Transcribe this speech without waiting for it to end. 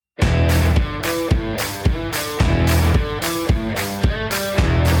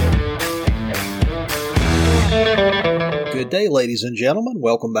Good day, ladies and gentlemen.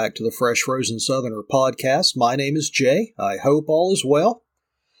 Welcome back to the Fresh Frozen Southerner podcast. My name is Jay. I hope all is well.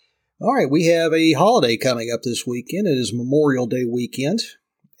 All right, we have a holiday coming up this weekend. It is Memorial Day weekend.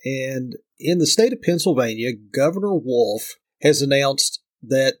 And in the state of Pennsylvania, Governor Wolf has announced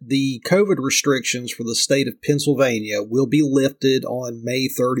that the COVID restrictions for the state of Pennsylvania will be lifted on May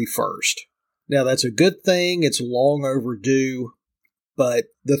 31st. Now, that's a good thing. It's long overdue. But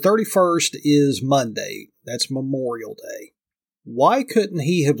the 31st is Monday. That's Memorial Day. Why couldn't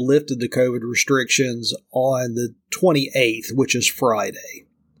he have lifted the COVID restrictions on the 28th, which is Friday?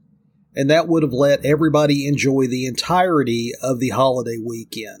 And that would have let everybody enjoy the entirety of the holiday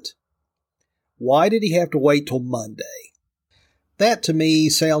weekend. Why did he have to wait till Monday? That to me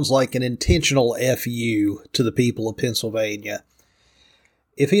sounds like an intentional FU to the people of Pennsylvania.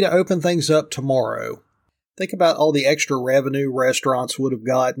 If he'd opened things up tomorrow, think about all the extra revenue restaurants would have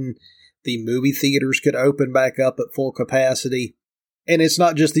gotten. The movie theaters could open back up at full capacity. And it's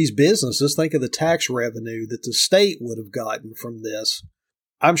not just these businesses. Think of the tax revenue that the state would have gotten from this.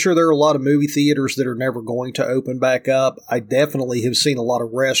 I'm sure there are a lot of movie theaters that are never going to open back up. I definitely have seen a lot of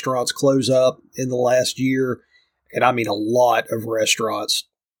restaurants close up in the last year. And I mean a lot of restaurants.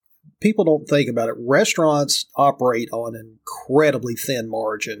 People don't think about it. Restaurants operate on an incredibly thin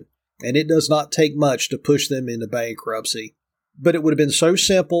margin. And it does not take much to push them into bankruptcy. But it would have been so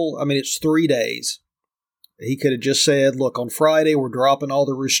simple. I mean, it's 3 days. He could have just said, look, on Friday, we're dropping all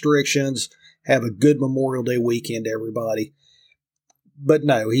the restrictions. Have a good Memorial Day weekend, everybody. But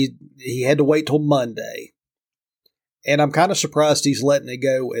no, he had to wait till Monday. And I'm kind of surprised he's letting it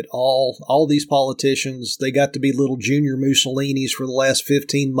go at all. All these politicians, they got to be little junior Mussolinis for the last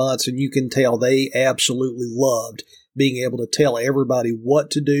 15 months, and you can tell they absolutely loved being able to tell everybody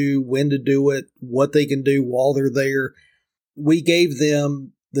what to do, when to do it, what they can do while they're there. We gave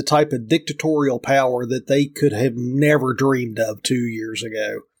them the type of dictatorial power that they could have never dreamed of 2 years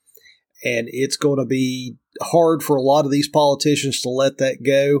ago. And it's going to be hard for a lot of these politicians to let that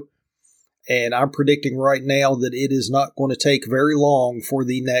go. And I'm predicting right now that it is not going to take very long for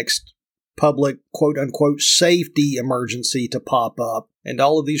the next public, quote-unquote, safety emergency to pop up. And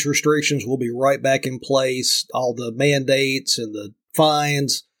all of these restrictions will be right back in place. All the mandates and the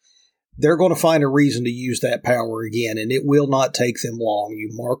fines, they're going to find a reason to use that power again, and it will not take them long. You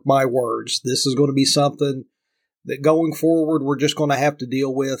mark my words. This is going to be something that going forward we're just going to have to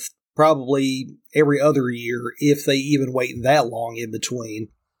deal with probably every other year if they even wait that long in between.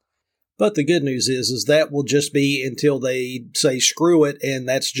 But the good news is that will just be until they say screw it, and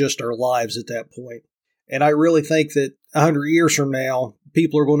that's just our lives at that point. And I really think that 100 years from now,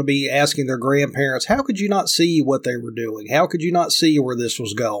 people are going to be asking their grandparents, how could you not see what they were doing? How could you not see where this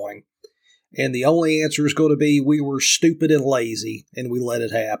was going? And the only answer is going to be, we were stupid and lazy, and we let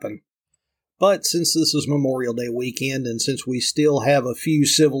it happen. But since this is Memorial Day weekend, and since we still have a few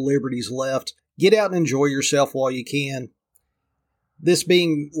civil liberties left, get out and enjoy yourself while you can. This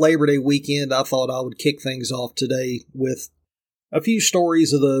being Labor Day weekend, I thought I would kick things off today with a few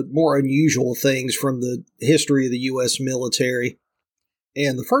stories of the more unusual things from the history of the U.S. military.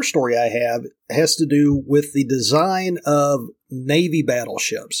 And the first story I have has to do with the design of Navy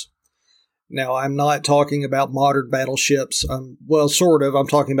battleships. Now, I'm not talking about modern battleships. Well, sort of. I'm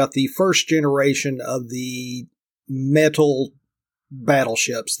talking about the first generation of the metal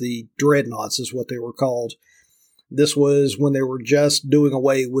battleships. The dreadnoughts is what they were called. This was when they were just doing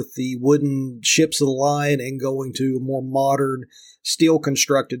away with the wooden ships of the line and going to a more modern,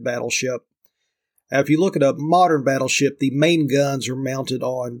 steel-constructed battleship. Now, if you look at a modern battleship, the main guns are mounted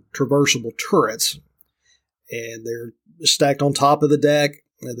on traversable turrets, and they're stacked on top of the deck.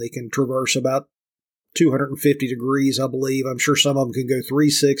 They can traverse about 250 degrees, I believe. I'm sure some of them can go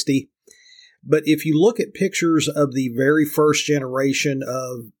 360. But if you look at pictures of the very first generation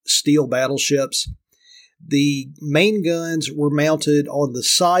of steel battleships, the main guns were mounted on the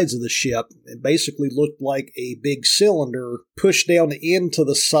sides of the ship and basically looked like a big cylinder pushed down into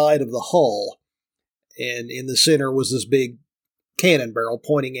the side of the hull. And in the center was this big cannon barrel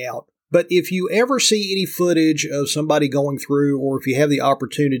pointing out. But if you ever see any footage of somebody going through, or if you have the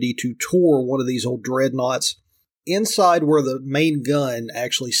opportunity to tour one of these old dreadnoughts, inside where the main gun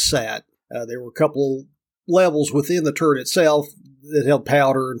actually sat, there were a couple levels within the turret itself that held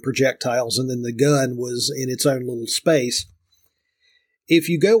powder and projectiles, and then the gun was in its own little space. If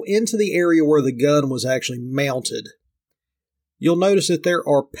you go into the area where the gun was actually mounted, you'll notice that there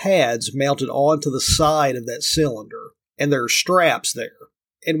are pads mounted onto the side of that cylinder, and there are straps there.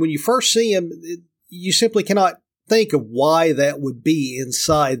 And when you first see them, you simply cannot think of why that would be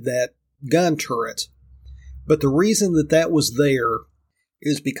inside that gun turret. But the reason that that was there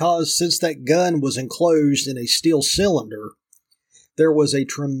is because since that gun was enclosed in a steel cylinder, there was a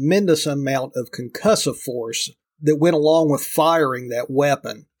tremendous amount of concussive force that went along with firing that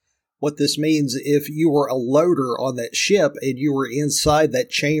weapon. What this means, if you were a loader on that ship and you were inside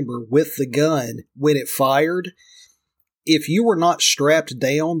that chamber with the gun when it fired, if you were not strapped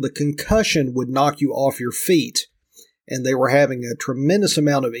down, the concussion would knock you off your feet. And they were having a tremendous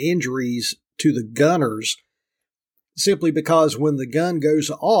amount of injuries to the gunners simply because when the gun goes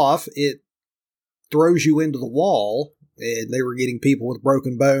off, it throws you into the wall. And they were getting people with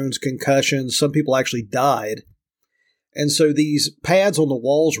broken bones, concussions. Some people actually died. And so these pads on the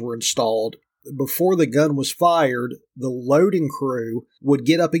walls were installed. Before the gun was fired, the loading crew would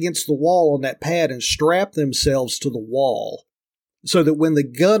get up against the wall on that pad and strap themselves to the wall so that when the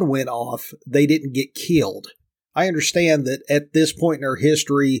gun went off, they didn't get killed. I understand that at this point in our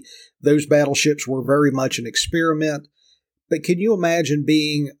history, those battleships were very much an experiment, but can you imagine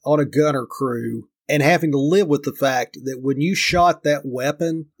being on a gunner crew and having to live with the fact that when you shot that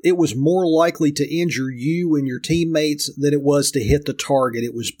weapon, it was more likely to injure you and your teammates than it was to hit the target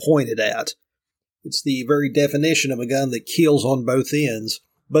it was pointed at? It's the very definition of a gun that kills on both ends.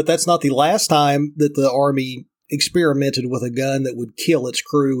 But that's not the last time that the Army experimented with a gun that would kill its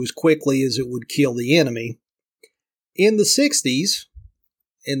crew as quickly as it would kill the enemy. In the 60s,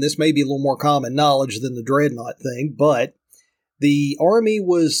 and this may be a little more common knowledge than the Dreadnought thing, but the Army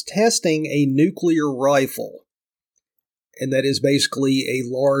was testing a nuclear rifle. And that is basically a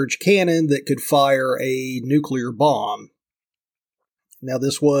large cannon that could fire a nuclear bomb. Now,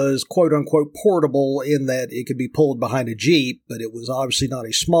 this was quote-unquote portable in that it could be pulled behind a Jeep, but it was obviously not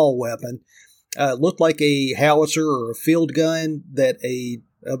a small weapon. It looked like a howitzer or a field gun that a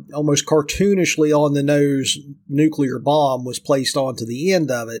almost cartoonishly on the nose nuclear bomb was placed onto the end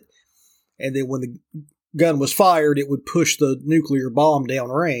of it. And then when the gun was fired, it would push the nuclear bomb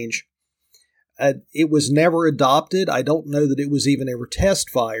downrange. It was never adopted. I don't know that it was even ever test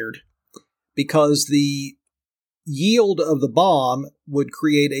fired because the yield of the bomb would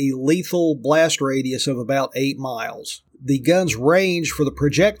create a lethal blast radius of about 8 miles. The gun's range for the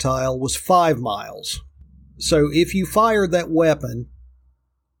projectile was 5 miles. So if you fired that weapon,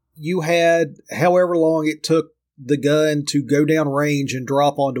 you had however long it took the gun to go down range and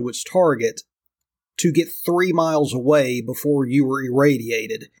drop onto its target to get 3 miles away before you were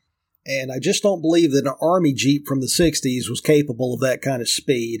irradiated. And I just don't believe that an Army Jeep from the 60s was capable of that kind of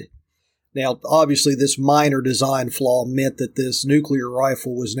speed. Now, obviously, this minor design flaw meant that this nuclear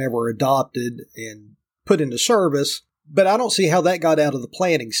rifle was never adopted and put into service, but I don't see how that got out of the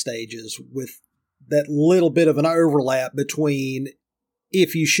planning stages with that little bit of an overlap between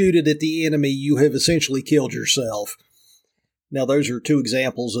if you shoot it at the enemy, you have essentially killed yourself. Now, those are two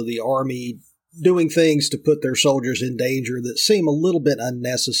examples of the Army doing things to put their soldiers in danger that seem a little bit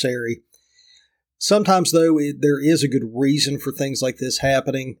unnecessary. Sometimes, though, there is a good reason for things like this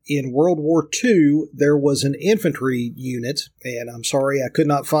happening. In World War II, there was an infantry unit, and I'm sorry I could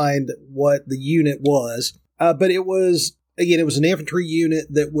not find what the unit was, but it was an infantry unit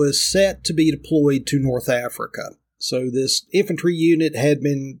that was set to be deployed to North Africa. So this infantry unit had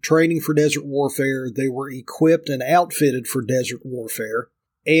been training for desert warfare. They were equipped and outfitted for desert warfare.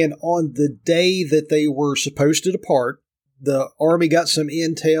 And on the day that they were supposed to depart, the Army got some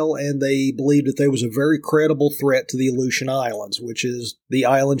intel and they believed that there was a very credible threat to the Aleutian Islands, which is the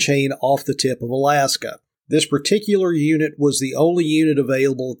island chain off the tip of Alaska. This particular unit was the only unit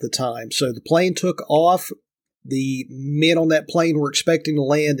available at the time. So the plane took off. The men on that plane were expecting to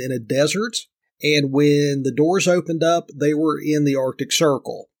land in a desert. And when the doors opened up, they were in the Arctic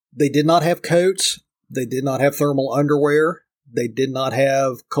Circle. They did not have coats. They did not have thermal underwear. They did not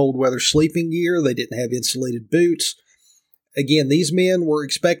have cold weather sleeping gear. They didn't have insulated boots. Again, these men were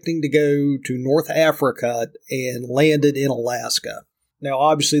expecting to go to North Africa and landed in Alaska. Now,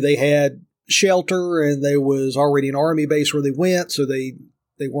 obviously, they had shelter and there was already an Army base where they went, so they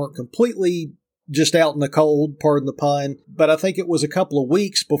weren't completely just out in the cold, pardon the pun. But I think it was a couple of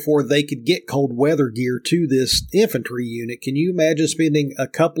weeks before they could get cold weather gear to this infantry unit. Can you imagine spending a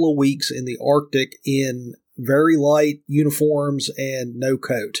couple of weeks in the Arctic in very light uniforms and no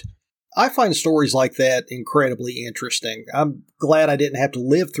coat? I find stories like that incredibly interesting. I'm glad I didn't have to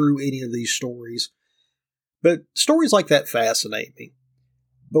live through any of these stories. But stories like that fascinate me.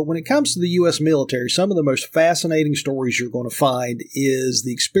 But when it comes to the U.S. military, some of the most fascinating stories you're going to find is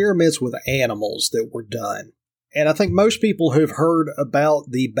the experiments with animals that were done. And I think most people have heard about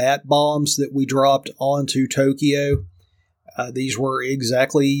the bat bombs that we dropped onto Tokyo. These were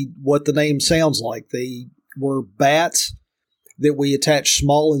exactly what the name sounds like. They were bats that we attached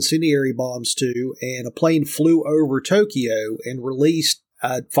small incendiary bombs to, and a plane flew over Tokyo and released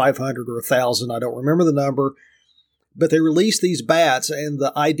 500 or 1,000, I don't remember the number. But they released these bats, and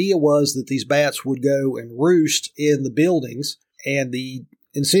the idea was that these bats would go and roost in the buildings, and the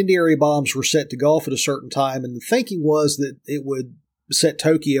incendiary bombs were set to go off at a certain time, and the thinking was that it would set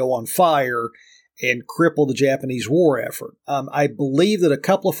Tokyo on fire and cripple the Japanese war effort. I believe that a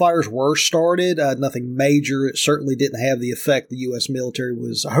couple of fires were started, nothing major. It certainly didn't have the effect the U.S. military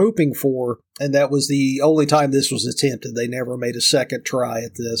was hoping for, and that was the only time this was attempted. They never made a second try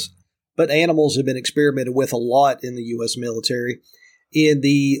at this. But animals have been experimented with a lot in the U.S. military. In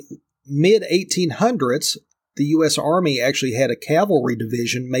the mid-1800s, the U.S. Army actually had a cavalry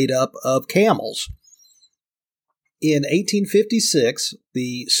division made up of camels. In 1856,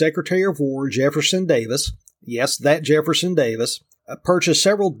 the Secretary of War, Jefferson Davis, yes, that Jefferson Davis, purchased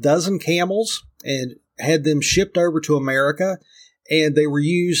several dozen camels and had them shipped over to America, and they were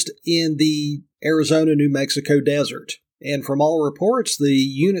used in the Arizona-New Mexico desert. And from all reports, the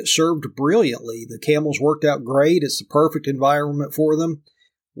unit served brilliantly. The camels worked out great. It's the perfect environment for them.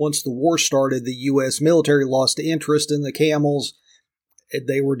 Once the war started, the U.S. military lost interest in the camels.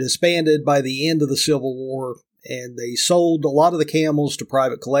 They were disbanded by the end of the Civil War, and they sold a lot of the camels to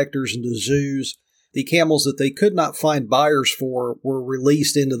private collectors and to zoos. The camels that they could not find buyers for were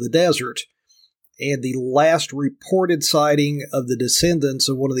released into the desert. And the last reported sighting of the descendants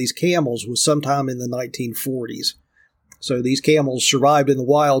of one of these camels was sometime in the 1940s. So these camels survived in the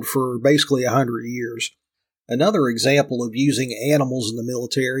wild for basically 100 years. Another example of using animals in the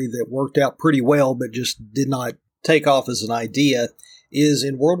military that worked out pretty well but just did not take off as an idea is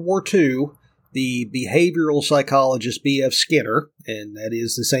in World War II, the behavioral psychologist B.F. Skinner, and that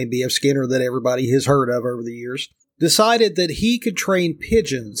is the same B.F. Skinner that everybody has heard of over the years, decided that he could train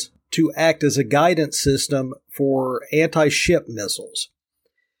pigeons to act as a guidance system for anti-ship missiles.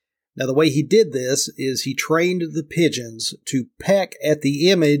 Now, the way he did this is he trained the pigeons to peck at the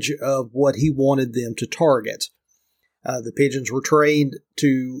image of what he wanted them to target. The pigeons were trained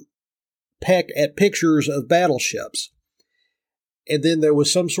to peck at pictures of battleships. And then there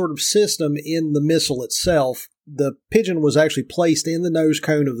was some sort of system in the missile itself. The pigeon was actually placed in the nose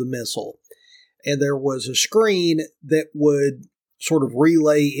cone of the missile. And there was a screen that would sort of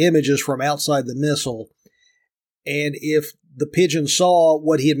relay images from outside the missile. And if the pigeon saw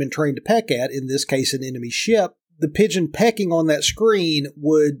what he had been trained to peck at, in this case an enemy ship, the pigeon pecking on that screen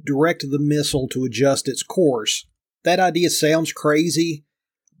would direct the missile to adjust its course. That idea sounds crazy,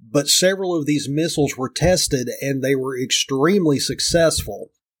 but several of these missiles were tested and they were extremely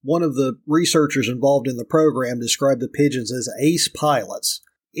successful. One of the researchers involved in the program described the pigeons as ace pilots.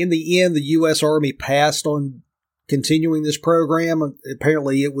 In the end, the U.S. Army passed on continuing this program.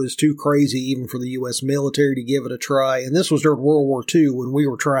 Apparently it was too crazy even for the U.S. military to give it a try, and this was during World War II when we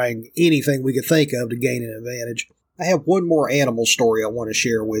were trying anything we could think of to gain an advantage. I have one more animal story I want to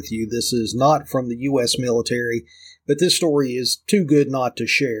share with you. This is not from the U.S. military, but this story is too good not to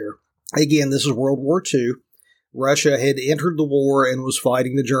share. Again, this is World War II. Russia had entered the war and was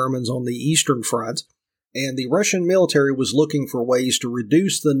fighting the Germans on the Eastern Front, and the Russian military was looking for ways to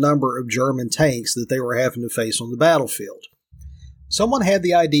reduce the number of German tanks that they were having to face on the battlefield. Someone had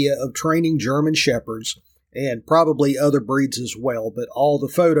the idea of training German shepherds, and probably other breeds as well, but all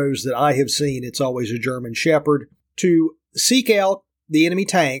the photos that I have seen, it's always a German shepherd, to seek out the enemy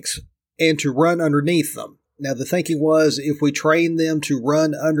tanks and to run underneath them. Now, the thinking was if we train them to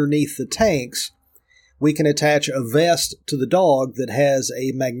run underneath the tanks, we can attach a vest to the dog that has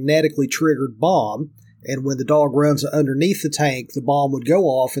a magnetically triggered bomb, and when the dog runs underneath the tank, the bomb would go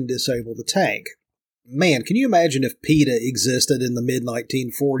off and disable the tank. Man, can you imagine if PETA existed in the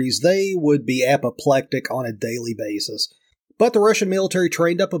mid-1940s? They would be apoplectic on a daily basis. But the Russian military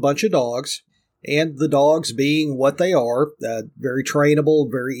trained up a bunch of dogs, and the dogs being what they are, very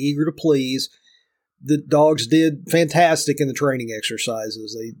trainable, very eager to please, the dogs did fantastic in the training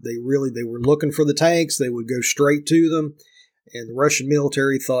exercises. They were looking for the tanks. They would go straight to them. And the Russian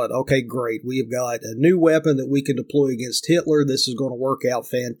military thought, okay, great. We have got a new weapon that we can deploy against Hitler. This is going to work out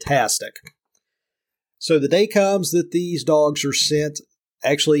fantastic. So the day comes that these dogs are sent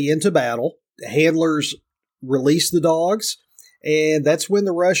actually into battle. The handlers release the dogs. And that's when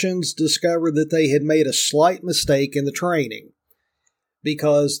the Russians discovered that they had made a slight mistake in the training.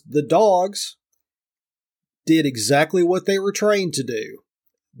 Because the dogs did exactly what they were trained to do.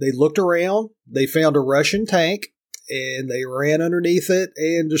 They looked around, they found a Russian tank, and they ran underneath it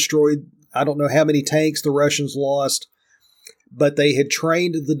and destroyed, I don't know how many tanks the Russians lost, but they had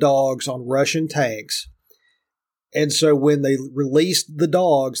trained the dogs on Russian tanks. And so when they released the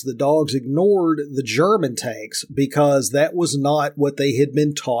dogs ignored the German tanks because that was not what they had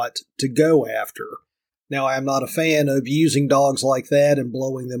been taught to go after. Now, I am not a fan of using dogs like that and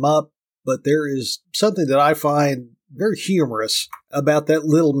blowing them up, but there is something that I find very humorous about that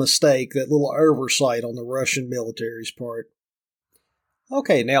little mistake, that little oversight on the Russian military's part.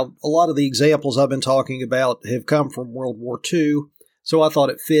 Okay, now, a lot of the examples I've been talking about have come from World War II, so I thought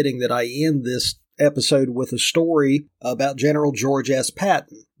it fitting that I end this episode with a story about General George S.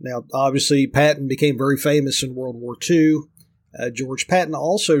 Patton. Now, obviously, Patton became very famous in World War II. George Patton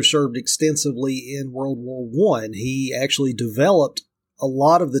also served extensively in World War I. He actually developed a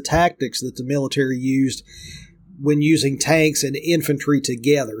lot of the tactics that the military used when using tanks and infantry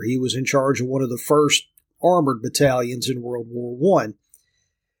together. He was in charge of one of the first armored battalions in World War I.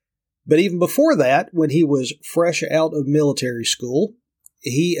 But even before that, when he was fresh out of military school,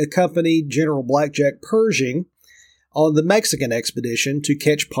 he accompanied General Blackjack Pershing on the Mexican expedition to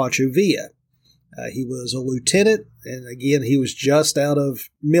catch Pancho Villa. He was a lieutenant, and again, he was just out of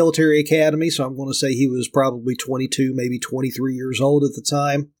military academy, so I'm going to say he was probably 22, maybe 23 years old at the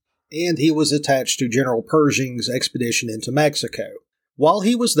time, and he was attached to General Pershing's expedition into Mexico. While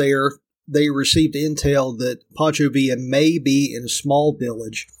he was there, they received intel that Pancho Villa may be in a small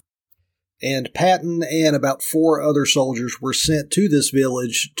village, and Patton and about 4 other soldiers were sent to this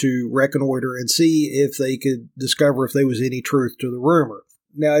village to reconnoiter and see if they could discover if there was any truth to the rumor.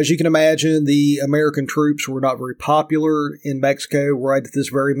 Now, as you can imagine, the American troops were not very popular in Mexico right at this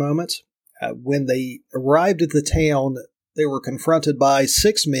very moment. When they arrived at the town, they were confronted by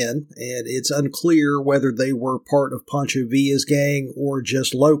 6 men, and it's unclear whether they were part of Pancho Villa's gang or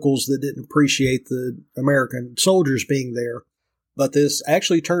just locals that didn't appreciate the American soldiers being there. But this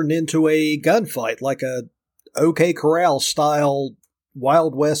actually turned into a gunfight, like a OK Corral-style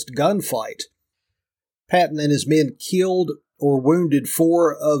Wild West gunfight. Patton and his men killed or wounded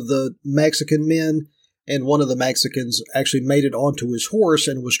 4 of the Mexican men, and one of the Mexicans actually made it onto his horse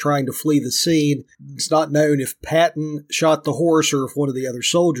and was trying to flee the scene. It's not known if Patton shot the horse or if one of the other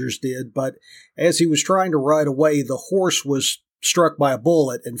soldiers did, but as he was trying to ride away, the horse was struck by a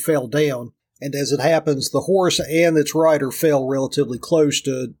bullet and fell down. And as it happens, the horse and its rider fell relatively close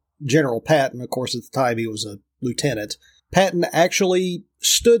to General Patton. Of course, at the time, he was a lieutenant. Patton actually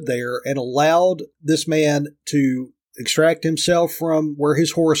stood there and allowed this man to extract himself from where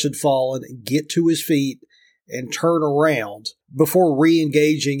his horse had fallen, get to his feet, and turn around before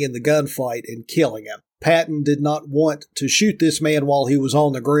re-engaging in the gunfight and killing him. Patton did not want to shoot this man while he was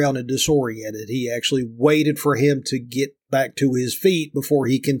on the ground and disoriented. He actually waited for him to get back to his feet before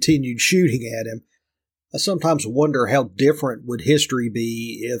he continued shooting at him. I sometimes wonder how different would history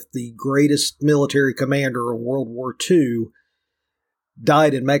be if the greatest military commander of World War II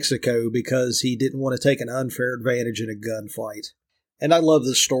died in Mexico because he didn't want to take an unfair advantage in a gunfight. And I love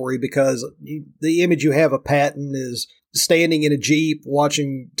this story because the image you have of Patton is standing in a Jeep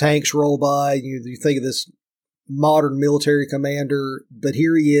watching tanks roll by. You think of this modern military commander, but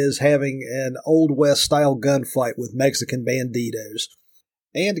here he is having an Old West-style gunfight with Mexican banditos.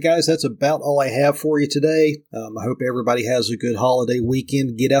 And guys, that's about all I have for you today. I hope everybody has a good holiday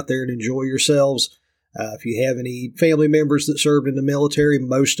weekend. Get out there and enjoy yourselves. If you have any family members that served in the military,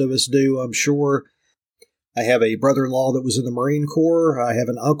 most of us do, I'm sure. I have a brother-in-law that was in the Marine Corps. I have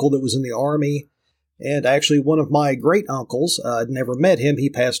an uncle that was in the Army. And actually, one of my great-uncles, I'd never met him. He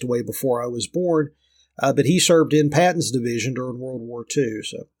passed away before I was born. But he served in Patton's division during World War II.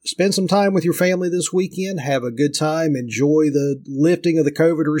 So spend some time with your family this weekend. Have a good time. Enjoy the lifting of the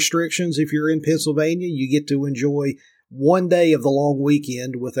COVID restrictions. If you're in Pennsylvania, you get to enjoy one day of the long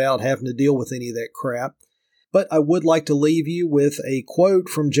weekend without having to deal with any of that crap. But I would like to leave you with a quote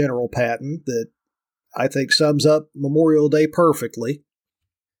from General Patton that I think sums up Memorial Day perfectly.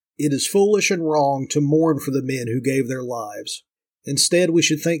 "It is foolish and wrong to mourn for the men who gave their lives. Instead, we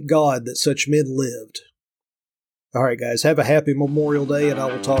should thank God that such men lived." All right, guys, have a happy Memorial Day, and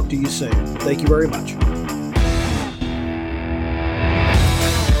I will talk to you soon. Thank you very much.